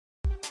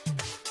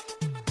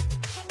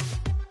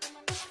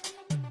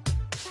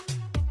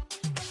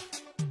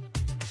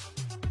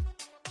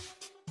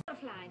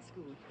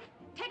school.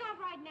 Take off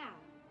right now.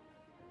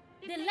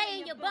 Then lay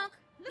in your bunk,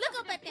 look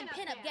up at them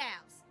pinup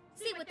gals.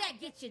 See what that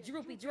gets you,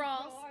 droopy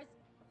draws.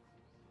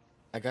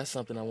 I got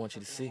something I want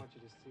you to see.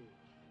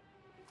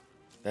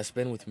 That's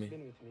been with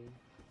me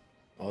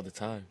all the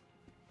time.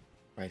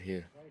 Right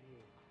here,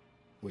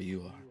 where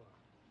you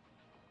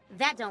are.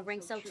 That don't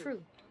ring so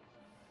true.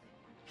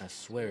 I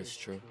swear it's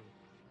true.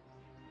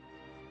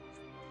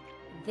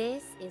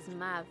 This is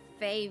my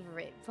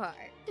favorite part.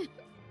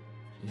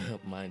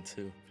 Mine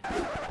too.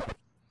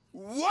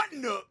 What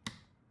in the...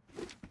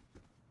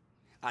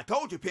 I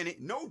told you, Penny,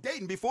 no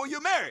dating before you're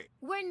married.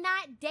 We're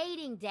not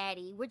dating,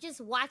 Daddy. We're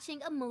just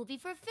watching a movie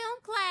for film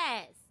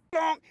class. How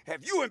long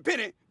have you and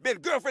Penny been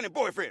girlfriend and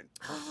boyfriend?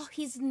 Oh,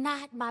 he's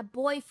not my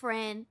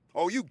boyfriend.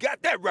 Oh, you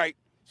got that right.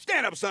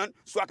 Stand up, son,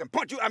 so I can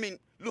punch you,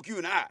 look you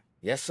in the eye.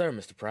 Yes, sir,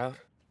 Mr. Proud.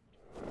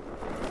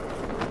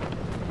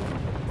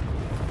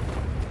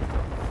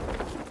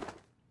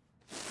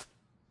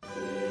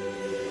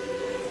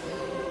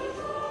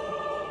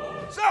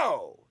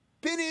 So,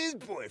 Penny's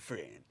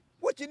boyfriend.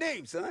 What's your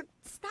name, son?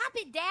 Stop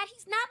it, Dad.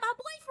 He's not my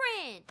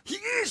boyfriend. He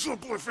is your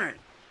boyfriend.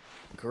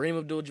 Kareem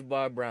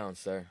Abdul-Jabbar Brown,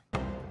 sir.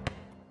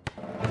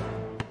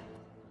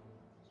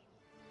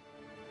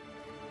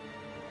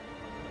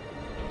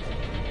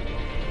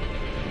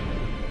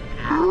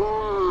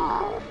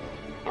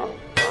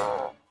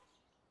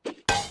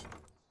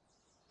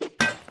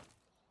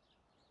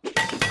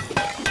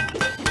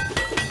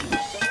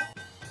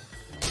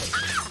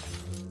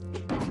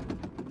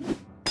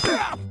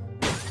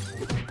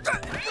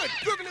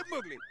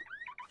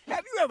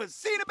 Have you ever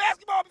seen a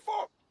basketball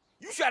before?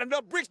 You shot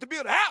enough bricks to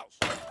build a house.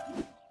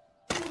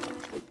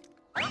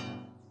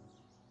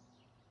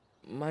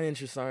 My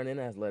interests aren't in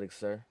athletics,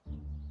 sir.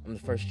 I'm the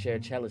first chair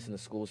cellist in the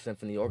school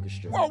symphony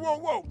orchestra. Whoa, whoa,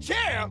 whoa,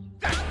 chair?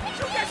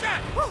 Shoot that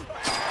shot!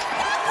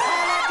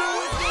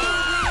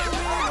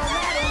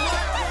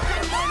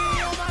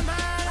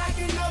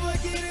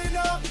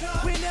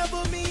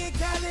 Whenever me and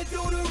Khaled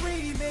do the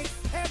remix,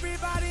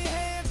 everybody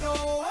hands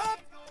go up,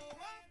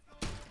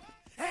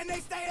 and they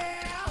stay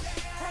there,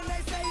 and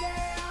they stay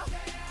there.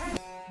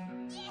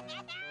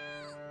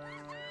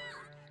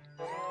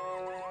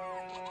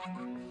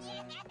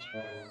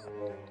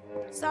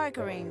 Sorry,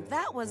 Kareem,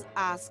 that was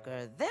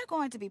Oscar. They're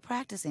going to be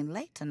practicing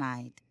late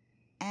tonight.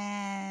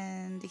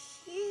 And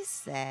he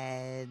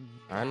said...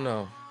 I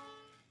know.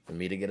 For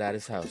me to get out of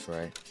his house,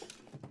 right?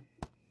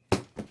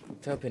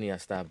 Tell Penny I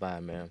stopped by,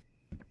 ma'am.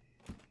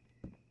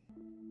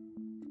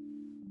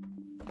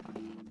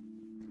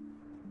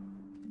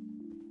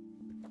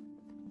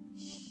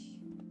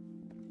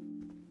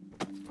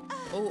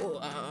 Oh,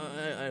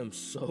 I am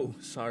so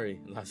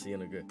sorry, La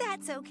Cienega.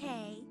 That's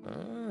okay.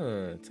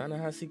 Ah,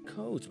 Ta-Nehisi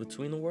Coates,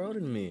 Between the World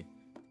and Me.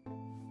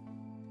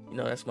 You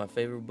know, that's my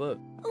favorite book.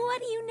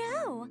 What do you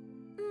know?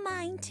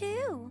 Mine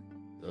too.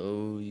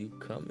 So, you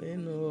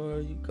coming or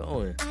you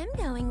going? I'm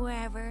going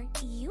wherever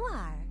you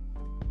are.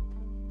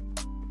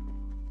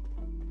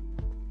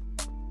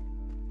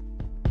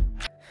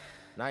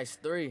 Nice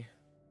 3.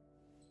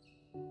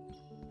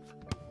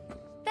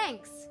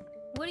 Thanks.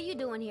 What are you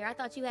doing here? I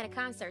thought you had a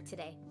concert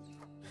today.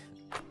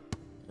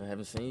 I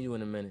haven't seen you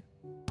in a minute.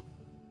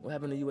 What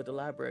happened to you at the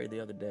library the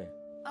other day?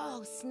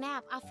 Oh,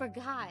 snap. I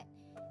forgot.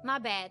 My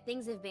bad.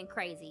 Things have been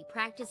crazy.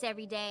 Practice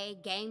every day,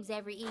 games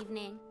every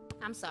evening.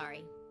 I'm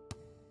sorry.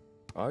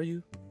 Are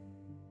you?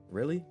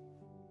 Really?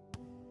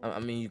 I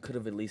mean, you could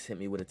have at least hit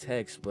me with a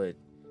text, but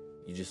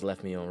you just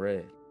left me on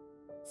red.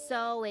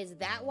 So, is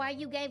that why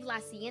you gave La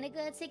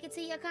Cienega a ticket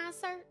to your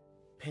concert?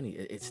 Penny,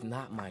 it's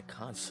not my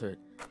concert.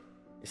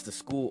 It's the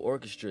school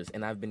orchestras,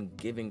 and I've been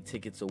giving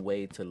tickets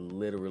away to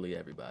literally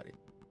everybody.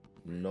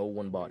 No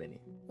one bought any.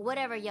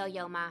 Whatever,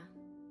 Yo-Yo Ma.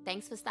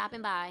 Thanks for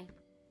stopping by.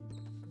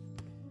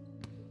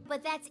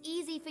 But that's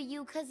easy for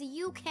you, because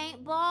you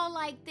can't ball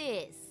like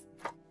this.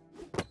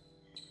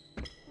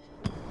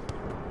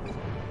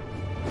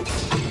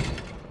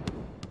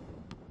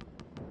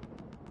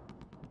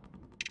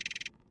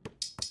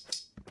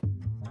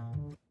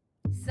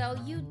 So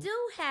you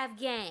do have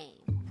game.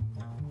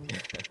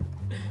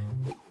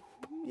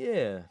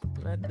 Yeah,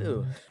 I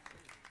do.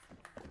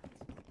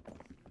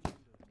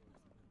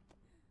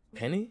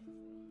 Penny?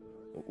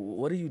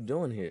 What are you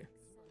doing here?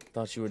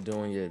 Thought you were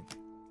doing your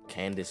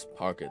Candace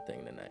Parker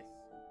thing tonight.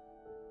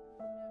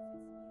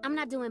 I'm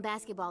not doing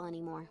basketball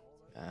anymore.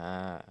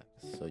 Ah,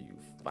 so you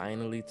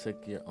finally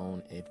took your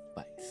own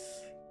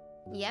advice.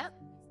 Yep.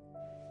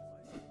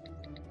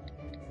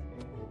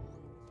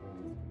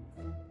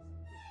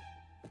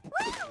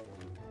 Woo!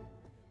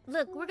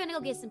 Look, we're gonna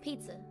go get some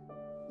pizza.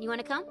 You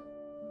wanna come?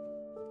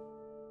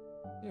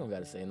 You don't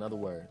gotta say another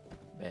word.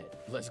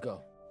 Bet. Let's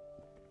go.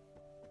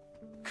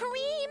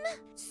 Kareem!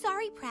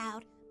 Sorry,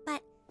 Proud,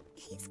 but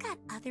he's got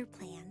other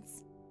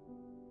plans.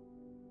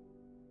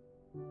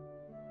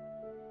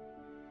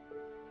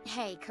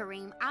 Hey,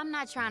 Kareem, I'm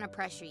not trying to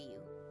pressure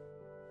you.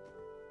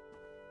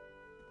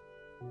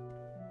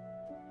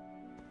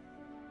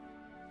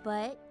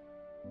 But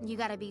you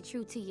gotta be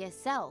true to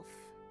yourself,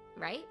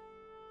 right?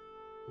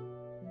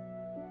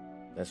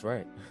 That's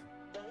right.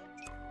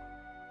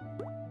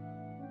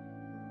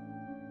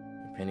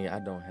 Penny, I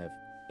don't have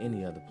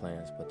any other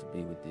plans but to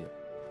be with you.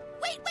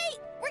 Wait!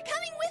 We're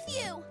coming with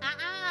you!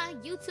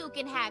 You two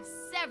can have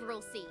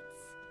several seats.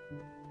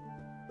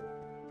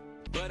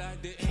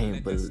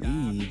 Can't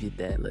believe your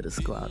dad let us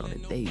go out on a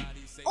date.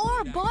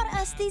 Or bought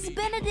us these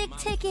Benedict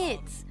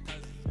tickets.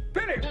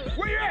 Penny,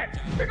 where you at?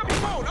 Pick up your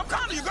phone. I'm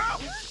calling you, girl.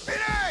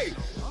 Penny!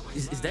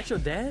 Is that your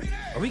dad?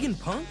 Are we getting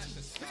punked?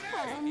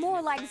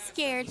 More like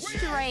scared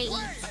straight.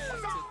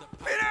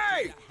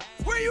 Penny!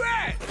 Where you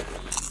at?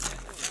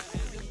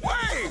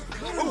 Wait!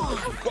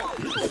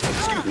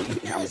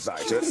 Excuse me. I'm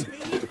sorry, Jess.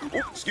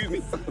 Oh, excuse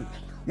me.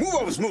 Move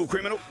over, smooth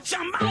criminal.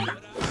 Shamana!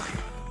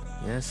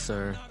 Yes,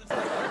 sir.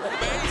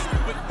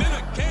 But then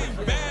I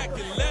came back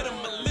and let a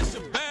militia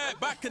bag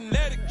by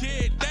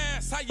Connecticut.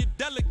 That's how you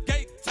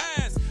delegate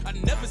tasks. I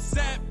never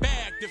sat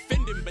back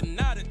defending but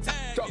not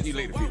attacked. Talk to you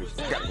later, Peter.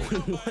 Gotta go.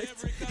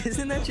 What?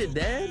 Isn't that your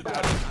dad?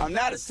 I'm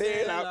not a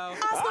sellout.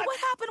 Oscar, what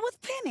happened with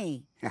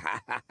Penny?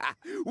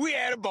 We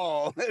had a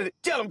ball.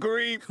 Tell him,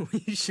 Kareem.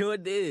 We sure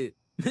did.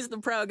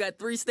 Mr. Proud got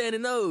 3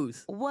 standing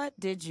O's. What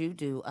did you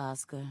do,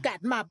 Oscar?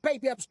 Got my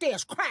baby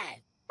upstairs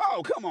crying.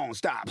 Oh, come on,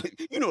 stop.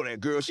 You know that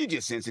girl. She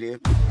just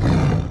sensitive.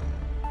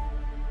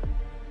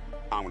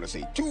 I'm gonna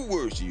say 2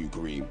 words to you,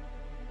 Kareem.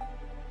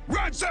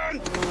 Run,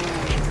 son!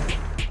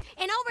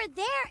 And over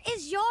there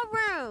is your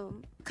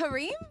room.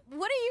 Kareem,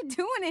 what are you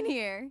doing in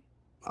here?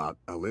 I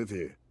live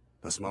here.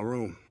 That's my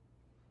room.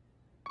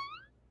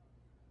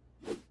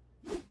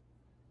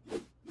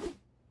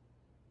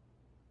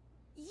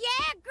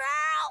 Yeah,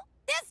 girl!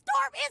 This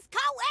dorm is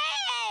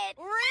co-ed!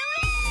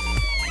 Really?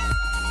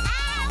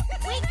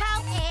 We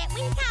co-ed!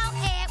 We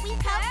co-ed! We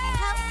co-ed!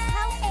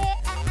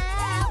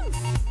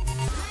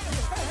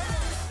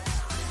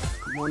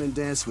 Come on and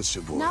dance with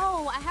your boy.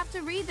 No, I have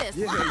to read this.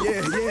 Yeah,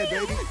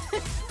 baby.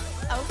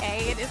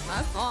 Okay, it is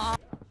my song.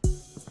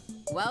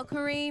 Well,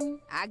 Kareem,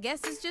 I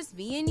guess it's just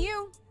me and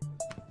you.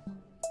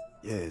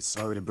 Yeah,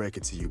 sorry to break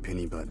it to you,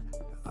 Penny, but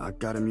I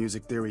got a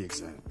music theory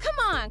exam. Come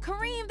on,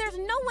 Kareem, there's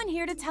no one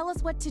here to tell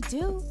us what to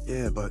do.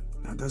 Yeah, but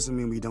that doesn't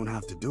mean we don't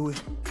have to do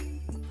it.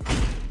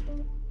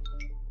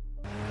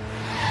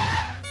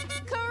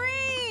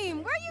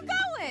 Kareem, where are you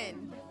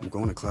going? I'm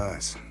going to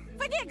class.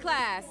 Forget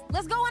class.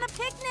 Let's go on a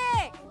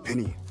picnic.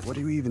 Penny, what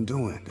are you even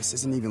doing? This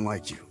isn't even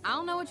like you. I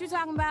don't know what you're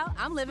talking about.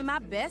 I'm living my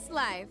best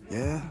life.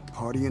 Yeah?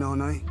 Partying all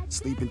night?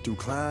 Sleeping through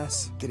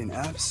class? Getting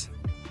F's?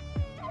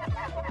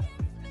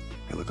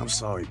 Hey, look, I'm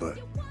sorry, but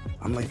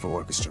I'm late for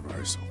orchestra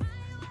rehearsal.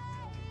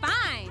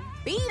 Fine.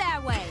 Be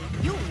that way.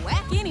 You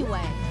whack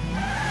anyway.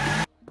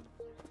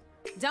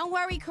 Don't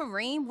worry,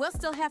 Kareem. We'll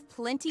still have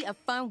plenty of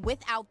fun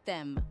without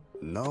them.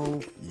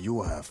 No, you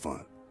will have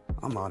fun.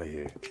 I'm out of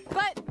here.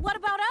 But what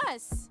about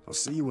us? I'll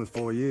see you in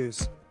 4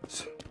 years.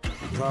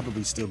 You'll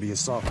probably still be a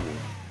sophomore.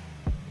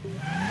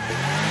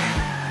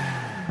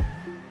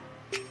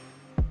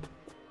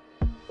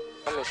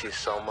 I miss you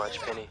so much,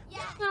 Penny.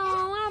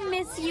 Oh, I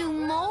miss you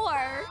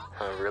more.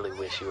 I really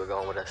wish you were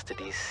going with us to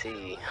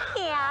D.C.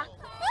 Yeah.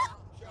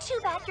 Too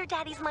bad your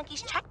daddy's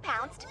monkey's check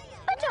bounced.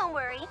 But don't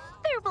worry,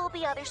 there will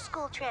be other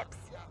school trips.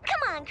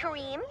 Come on,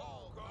 Kareem.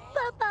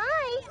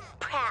 Bye-bye,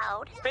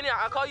 Proud. Penny,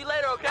 I'll call you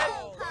later, okay?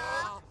 Ooh,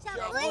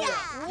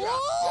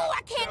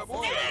 I can't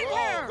stand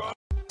her!